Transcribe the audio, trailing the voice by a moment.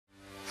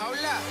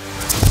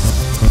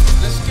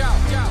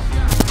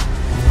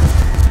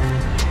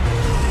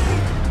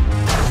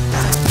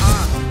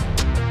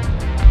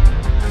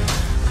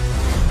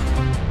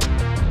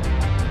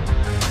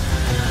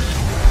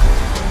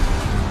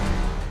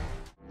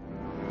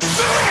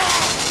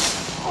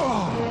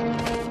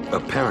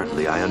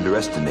Apparently, I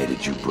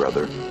underestimated you,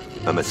 brother.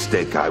 A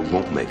mistake I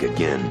won't make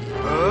again.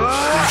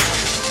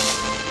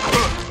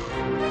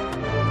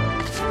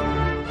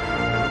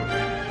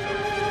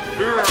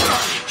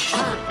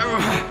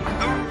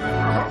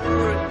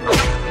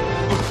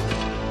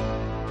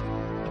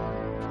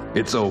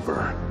 It's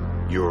over.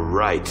 You're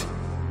right.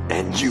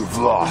 And you've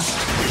lost.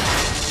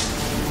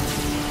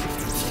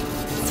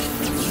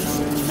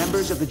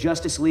 Members of the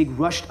Justice League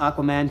rushed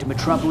Aquaman to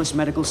Metropolis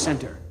Medical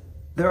Center.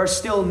 There are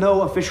still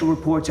no official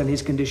reports on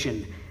his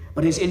condition,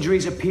 but his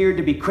injuries appeared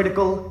to be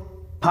critical,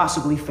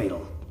 possibly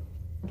fatal.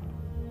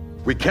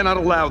 We cannot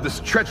allow this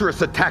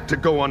treacherous attack to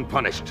go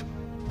unpunished.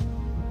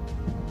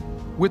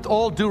 With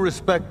all due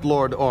respect,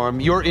 Lord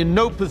Orm, you're in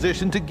no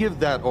position to give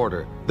that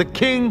order. The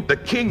king... The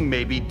king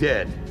may be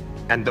dead,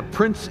 and the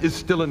prince is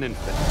still an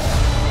infant.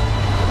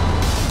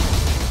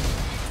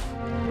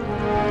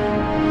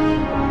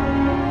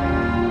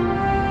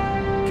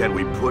 Can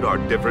we put our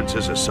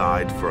differences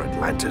aside for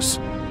Atlantis?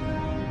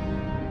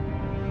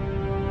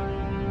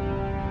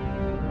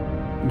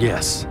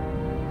 Yes,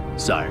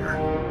 sire.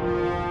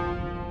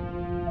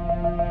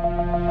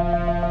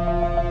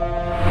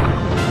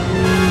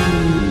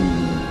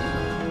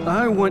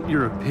 I want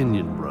your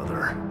opinion,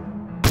 brother.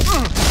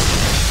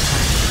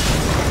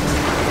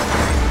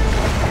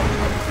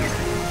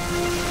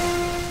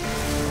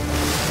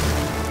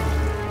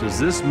 Does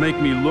this make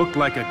me look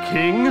like a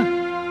king?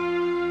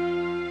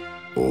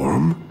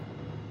 Orm?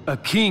 A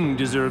king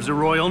deserves a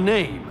royal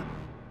name.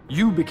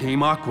 You became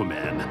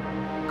Aquaman.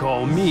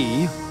 Call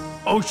me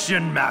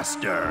Ocean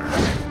Master.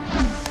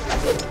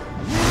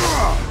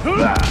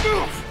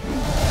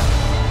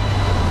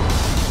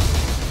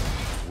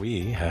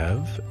 We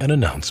have an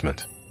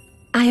announcement.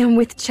 I am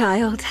with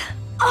child.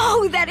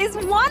 Oh, that is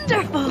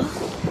wonderful!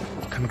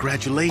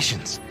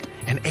 Congratulations,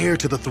 an heir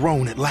to the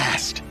throne at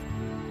last.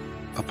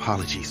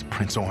 Apologies,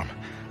 Prince Orm.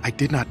 I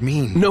did not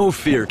mean... No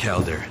fear,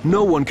 Calder.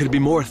 No one could be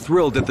more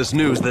thrilled at this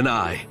news than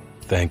I.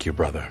 Thank you,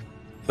 brother.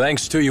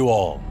 Thanks to you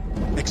all.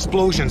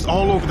 Explosions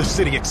all over the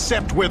city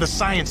except where the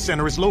Science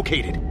Center is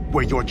located,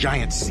 where your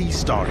giant sea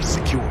star is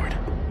secured.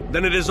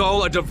 Then it is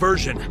all a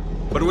diversion.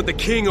 But with the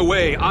king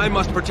away, I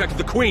must protect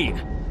the queen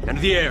and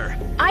the heir.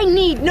 I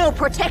need no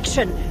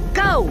protection.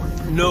 Go!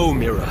 No,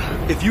 Mira.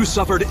 If you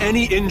suffered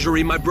any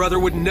injury, my brother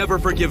would never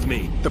forgive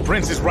me. The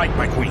prince is right,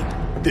 my queen.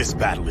 This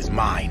battle is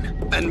mine.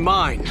 And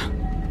mine.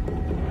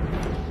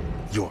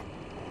 Your...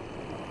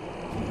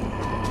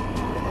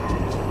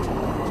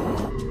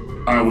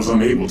 I was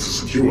unable to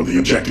secure the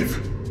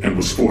objective and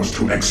was forced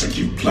to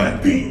execute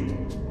Plan B.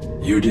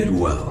 You did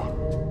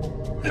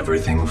well.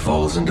 Everything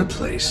falls into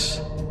place.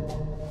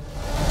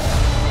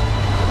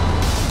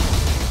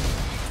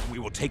 We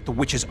will take the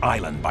Witch's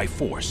Island by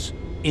force.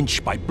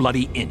 Inch by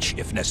bloody inch,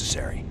 if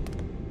necessary.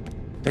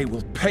 They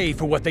will pay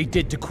for what they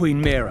did to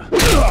Queen Mira.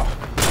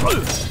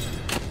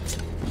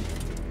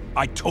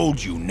 I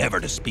told you never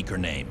to speak her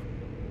name.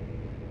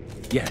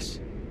 Yes,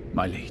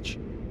 my liege.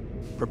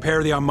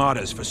 Prepare the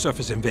armadas for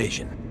surface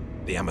invasion.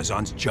 The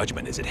Amazon's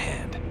judgment is at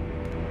hand.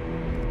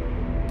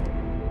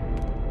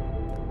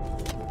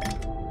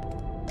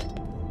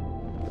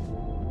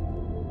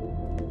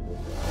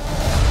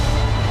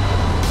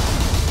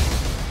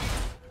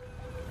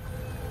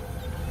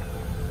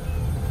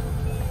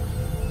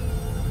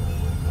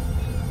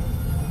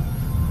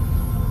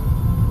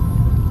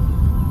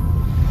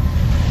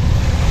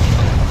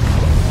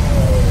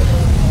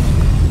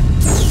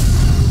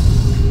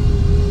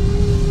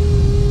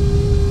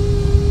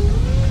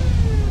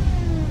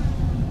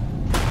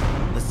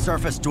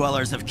 Surface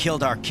dwellers have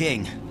killed our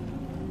king.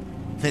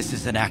 This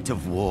is an act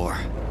of war,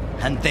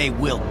 and they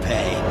will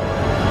pay.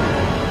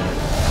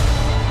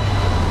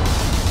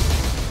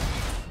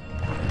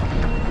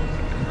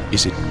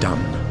 Is it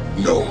done?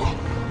 No.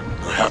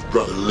 Our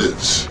half-brother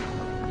lives.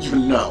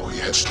 Even now, he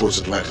heads towards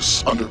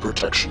Atlantis, under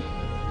protection.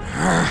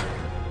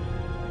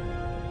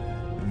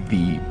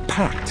 The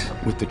pact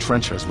with the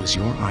Trenchers was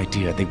your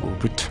idea. They will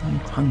return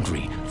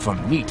hungry for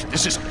meat.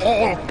 This is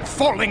all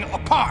falling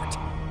apart!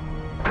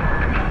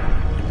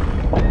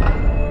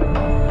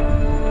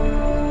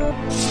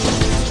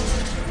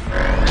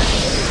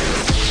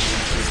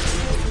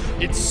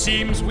 It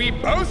seems we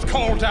both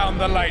call down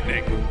the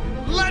lightning.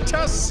 Let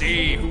us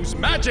see whose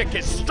magic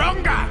is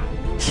stronger!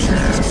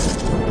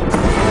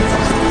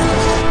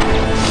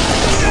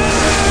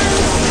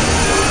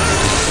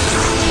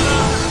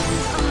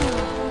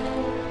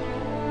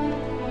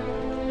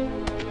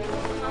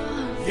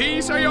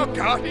 These are your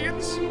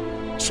guardians?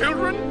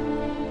 Children?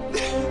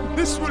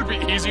 This will be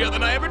easier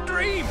than I ever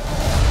dreamed!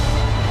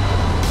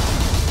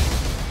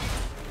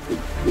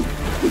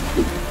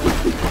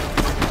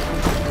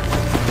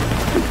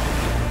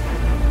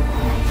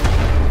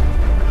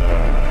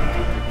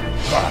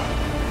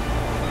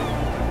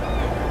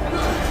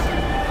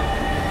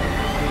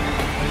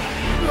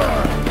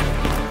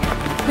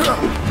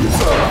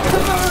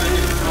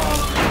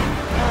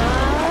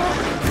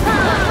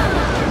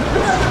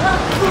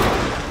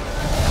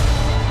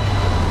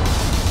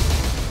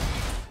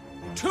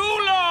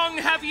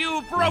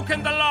 You've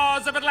broken the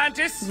laws of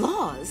Atlantis!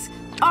 Laws?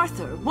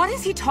 Arthur, what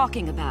is he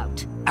talking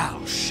about?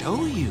 I'll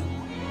show you.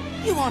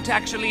 You aren't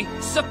actually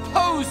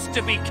supposed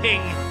to be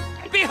king.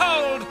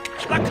 Behold,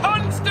 the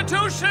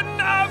Constitution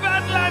of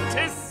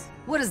Atlantis!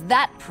 What does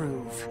that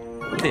prove?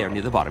 There,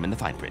 near the bottom in the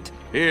fine print.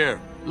 Here,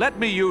 let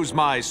me use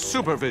my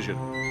supervision.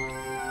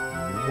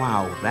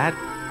 Wow,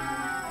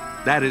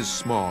 that is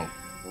small.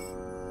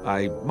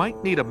 I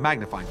might need a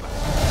magnifying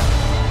glass.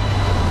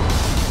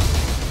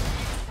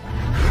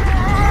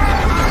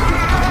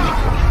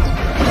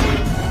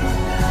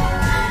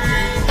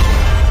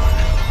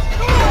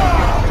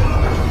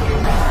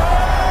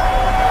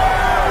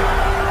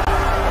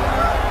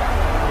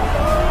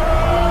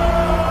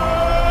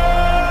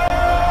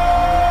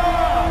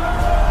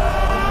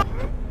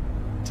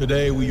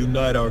 Today we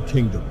unite our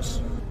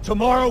kingdoms.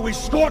 Tomorrow we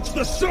scorch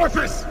the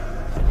surface!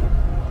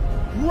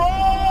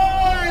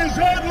 Rise,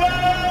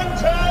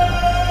 Atlantis!